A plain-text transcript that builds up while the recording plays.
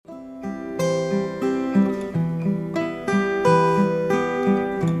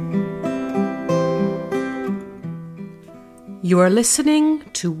You are listening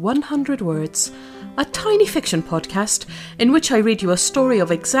to 100 Words, a tiny fiction podcast in which I read you a story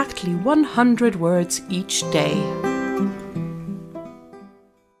of exactly 100 words each day.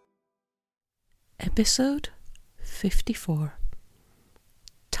 Episode 54.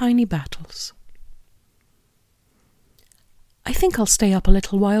 Tiny Battles. I think I'll stay up a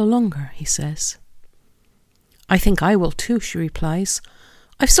little while longer, he says. I think I will too, she replies.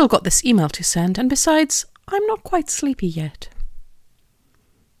 I've still got this email to send, and besides, I'm not quite sleepy yet.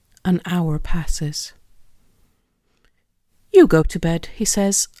 An hour passes. You go to bed, he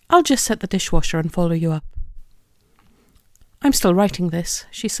says. I'll just set the dishwasher and follow you up. I'm still writing this,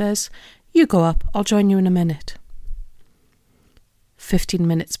 she says. You go up, I'll join you in a minute. 15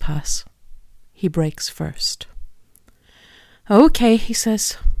 minutes pass. He breaks first. Okay, he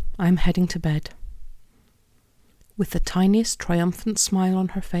says. I'm heading to bed. With the tiniest triumphant smile on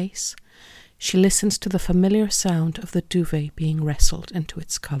her face, she listens to the familiar sound of the duvet being wrestled into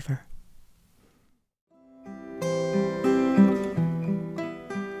its cover.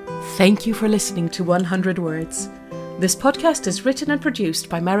 Thank you for listening to 100 Words. This podcast is written and produced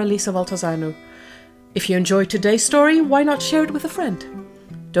by Marilisa Valtazano. If you enjoyed today's story, why not share it with a friend?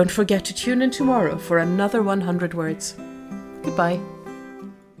 Don't forget to tune in tomorrow for another 100 Words. Goodbye.